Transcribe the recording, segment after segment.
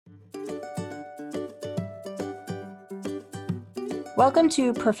Welcome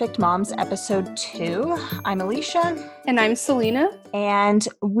to Perfect Moms episode 2. I'm Alicia. And I'm Selena. And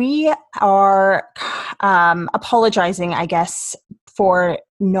we are apologizing, I guess, for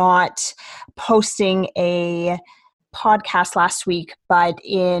not posting a podcast last week, but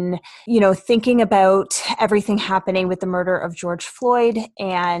in, thinking about everything happening with the murder of George Floyd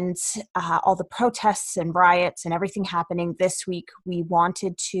and all the protests and riots and everything happening this week, we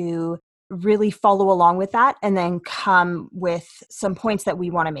wanted to really follow along with that and then come with some points that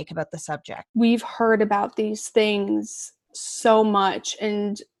we want to make about the subject. We've heard about these things so much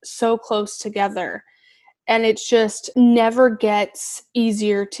and so close together, and it just never gets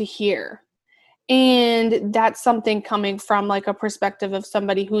easier to hear. And that's something coming from like a perspective of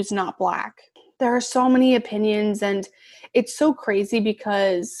somebody who's not Black. There are so many opinions, and it's so crazy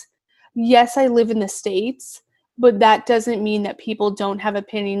because yes, I live in the States, but that doesn't mean that people don't have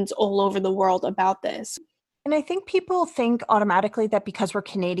opinions all over the world about this. And I think people think automatically that because we're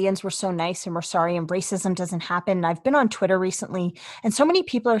Canadians, we're so nice and we're sorry and racism doesn't happen. And I've been on Twitter recently, and so many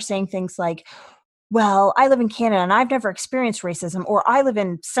people are saying things like, well, I live in Canada and I've never experienced racism, or I live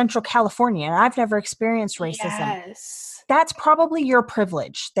in Central California and I've never experienced racism. Yes. That's probably your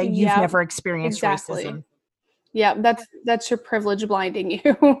privilege that you've never experienced racism. Yeah, that's your privilege blinding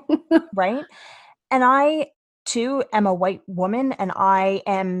you. Right? And I, too, am a white woman, and I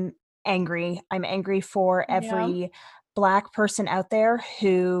am angry. I'm angry for every Black person out there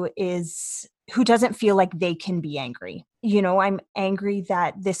who doesn't feel like they can be angry. I'm angry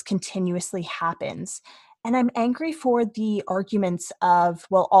that this continuously happens. And I'm angry for the arguments of,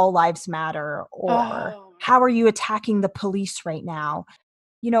 well, all lives matter, or how are you attacking the police right now?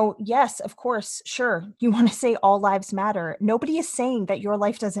 Yes, of course, sure. You want to say all lives matter. Nobody is saying that your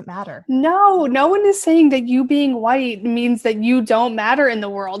life doesn't matter. No one is saying that you being white means that you don't matter in the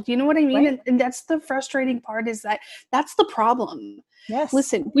world. You know what I mean? Right. And that's the frustrating part, is that's the problem. Yes.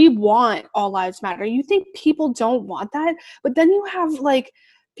 Listen, we want all lives matter. You think people don't want that? But then you have like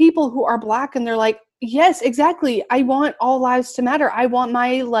people who are Black and they're like, yes, exactly. I want all lives to matter. I want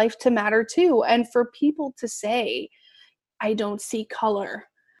my life to matter too. And for people to say, I don't see color,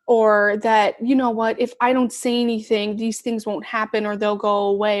 or that, you know what, if I don't say anything, these things won't happen or they'll go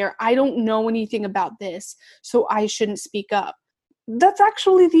away, or I don't know anything about this, so I shouldn't speak up. That's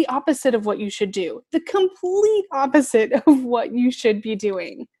actually the opposite of what you should do. The complete opposite of what you should be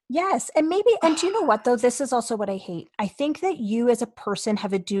doing. Yes. And do you know what, though? This is also what I hate. I think that you as a person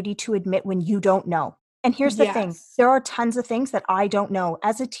have a duty to admit when you don't know. And here's the thing. There are tons of things that I don't know.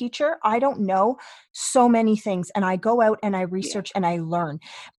 As a teacher, I don't know so many things. And I go out and I research and I learn.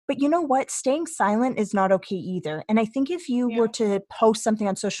 But you know what? Staying silent is not okay either. And I think if you were to post something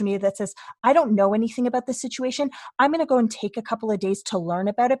on social media that says, I don't know anything about this situation, I'm going to go and take a couple of days to learn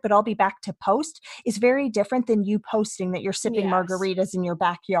about it, but I'll be back to post, is very different than you posting that you're sipping margaritas in your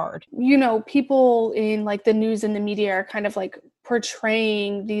backyard. People in like the news and the media are kind of like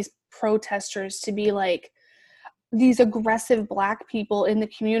portraying these protesters to be like these aggressive Black people in the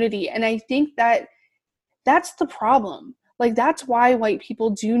community. And I think that that's the problem. Like, that's why white people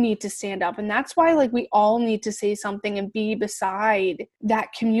do need to stand up. And that's why, like, we all need to say something and be beside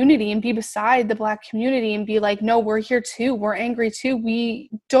that community and be beside the Black community and be like, no, we're here too. We're angry too. We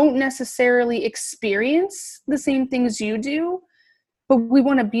don't necessarily experience the same things you do, but we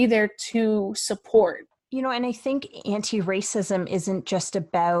want to be there to support. And I think anti-racism isn't just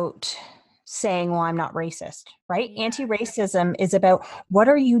about saying, well, I'm not racist, right? Yeah. Anti-racism is about, what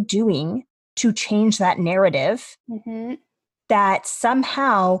are you doing to change that narrative that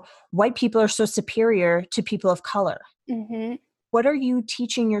somehow white people are so superior to people of color? What are you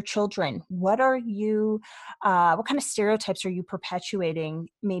teaching your children? What kind of stereotypes are you perpetuating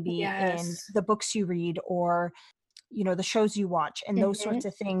maybe in the books you read, or, the shows you watch and those sorts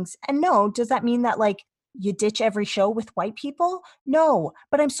of things? And no, does that mean that like you ditch every show with white people? No,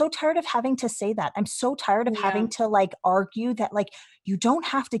 but I'm so tired of having to say that. I'm so tired of having to like argue that like you don't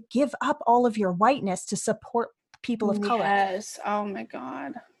have to give up all of your whiteness to support people of color. Yes. Oh my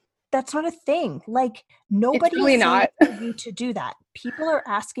God. That's not a thing. Like, nobody is saying for you to do that. People are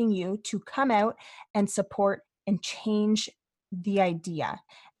asking you to come out and support and change the idea.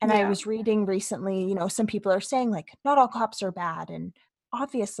 And I was reading recently, some people are saying like, not all cops are bad. And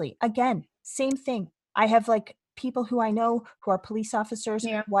obviously, again, same thing. I have like people who I know who are police officers,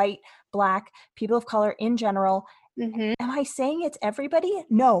 white, Black, people of color in general. Am I saying it's everybody?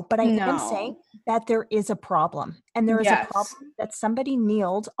 No, but I am saying that there is a problem. And there is a problem that somebody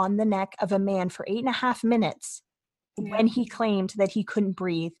kneeled on the neck of a man for 8.5 minutes when he claimed that he couldn't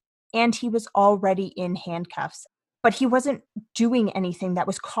breathe, and he was already in handcuffs. but he wasn't doing anything that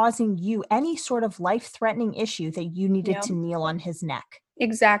was causing you any sort of life-threatening issue that you needed Yeah, to kneel on his neck.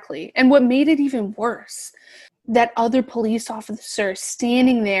 exactly. And what made it even worse, that other police officer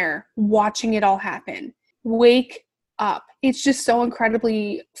standing there watching it all happen. Wake up. It's just so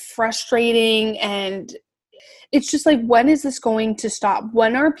incredibly frustrating, and it's just like, when is this going to stop?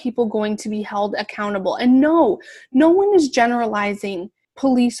 When are people going to be held accountable? And no, no one is generalizing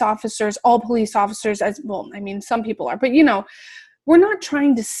police officers, all police officers as well. I mean, some people are, but we're not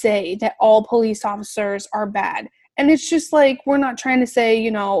trying to say that all police officers are bad. And it's just like, we're not trying to say,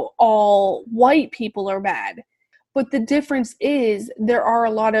 all white people are bad. But the difference is, there are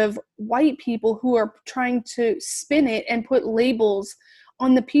a lot of white people who are trying to spin it and put labels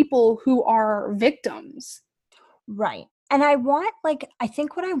on the people who are victims. Right. And I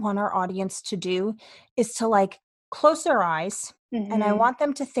think what I want our audience to do is to close their eyes, and I Mm-hmm. want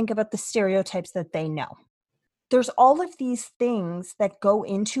them to think about the stereotypes that they know. There's all of these things that go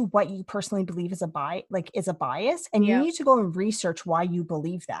into what you personally believe is is a bias, and you Yeah. need to go and research why you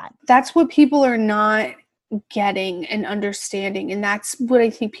believe that. That's what people are not getting and understanding. And that's what I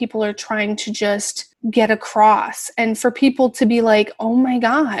think people are trying to just get across. And for people to be like, oh my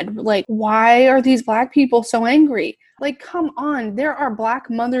God, like, why are these Black people so angry? Like, come on. There are Black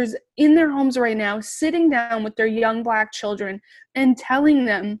mothers in their homes right now, sitting down with their young Black children and telling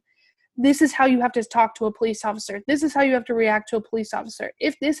them, this is how you have to talk to a police officer. This is how you have to react to a police officer.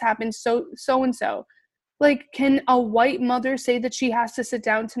 If this happens, so and so. Like, can a white mother say that she has to sit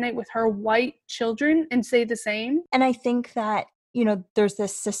down tonight with her white children and say the same? And I think that, there's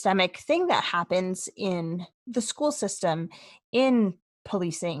this systemic thing that happens in the school system, in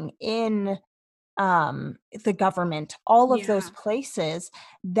policing, in the government, all of those Yeah, places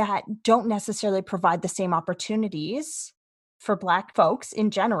that don't necessarily provide the same opportunities for Black folks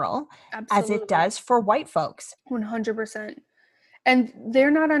in general as it absolutely. does for white folks. 100%. And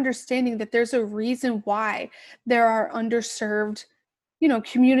they're not understanding that there's a reason why there are underserved,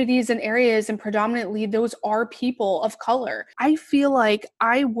 communities and areas, and predominantly those are people of color. I feel like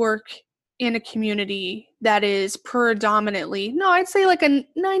I work in a community that is predominantly, no, I'd say like a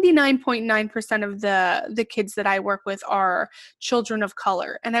 99.9% of the kids that I work with are children of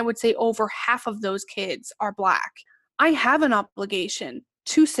color, and I would say over half of those kids are Black. I have an obligation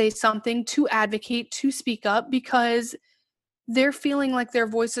to say something, to advocate, to speak up, because they're feeling like their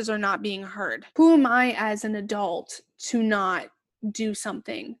voices are not being heard. Who am I as an adult to not do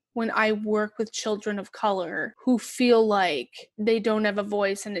something when I work with children of color who feel like they don't have a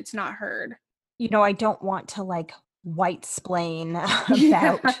voice and it's not heard? I don't want to white splain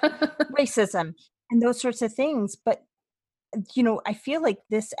Yeah. about racism and those sorts of things, but I feel like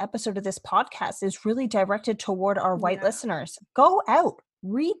this episode of this podcast is really directed toward our white Yeah. listeners. Go out,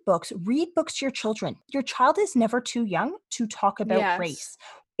 read books to your children. Your child is never too young to talk about Yes. race.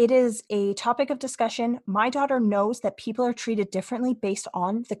 It is a topic of discussion. My daughter knows that people are treated differently based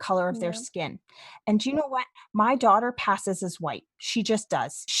on the color of their Yeah. skin. And do you know what? My daughter passes as white. She just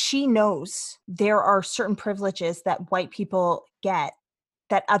does. She knows there are certain privileges that white people get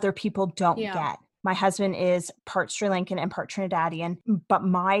that other people don't Yeah. get. My husband is part Sri Lankan and part Trinidadian, but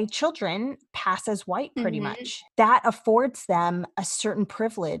my children pass as white pretty Mhm. much. That affords them a certain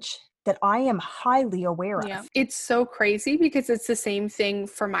privilege that I am highly aware Yeah. of. It's so crazy because it's the same thing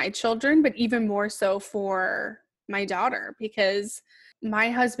for my children, but even more so for my daughter, because my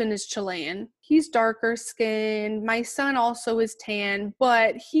husband is Chilean. He's darker skinned. My son also is tan,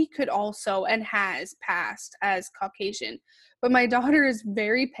 but he could also and has passed as Caucasian. But my daughter is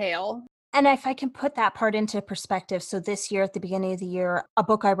very pale. And if I can put that part into perspective, so this year, at the beginning of the year, a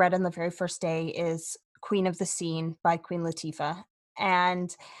book I read on the very first day is Queen of the Scene by Queen Latifah.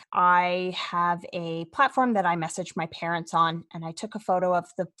 And I have a platform that I message my parents on, and I took a photo of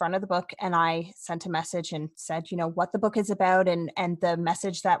the front of the book and I sent a message and said, what the book is about and the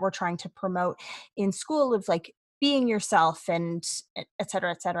message that we're trying to promote in school of being yourself and et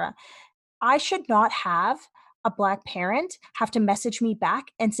cetera, et cetera. I should not have a Black parent have to message me back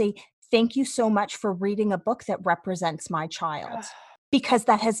and say, thank you so much for reading a book that represents my child, because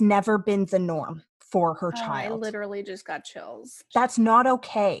that has never been the norm for her I child. literally just got chills. That's not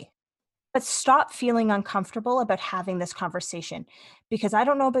okay. But stop feeling uncomfortable about having this conversation, because I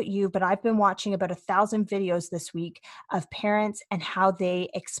don't know about you, but I've been watching about 1,000 videos this week of parents and how they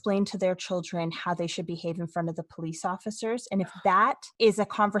explain to their children how they should behave in front of the police officers. And if that is a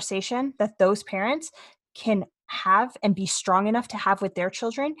conversation that those parents can have and be strong enough to have with their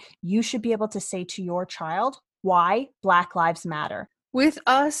children, you should be able to say to your child why Black Lives Matter. With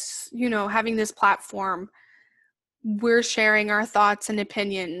us, having this platform, we're sharing our thoughts and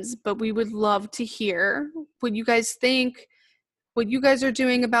opinions, but we would love to hear what you guys think, what you guys are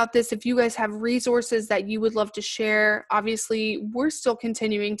doing about this. If you guys have resources that you would love to share, obviously we're still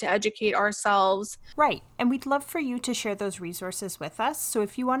continuing to educate ourselves. Right. And we'd love for you to share those resources with us. So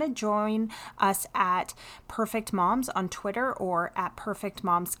if you want to join us at Perfect Moms on Twitter or at Perfect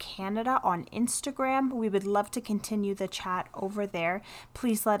Moms Canada on Instagram, we would love to continue the chat over there.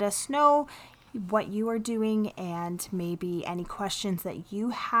 Please let us know what you are doing and maybe any questions that you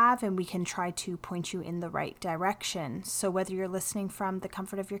have, and we can try to point you in the right direction. So whether you're listening from the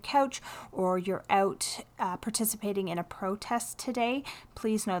comfort of your couch or you're out participating in a protest today,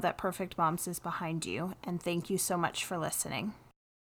 please know that Perfect Moms is behind you, and thank you so much for listening.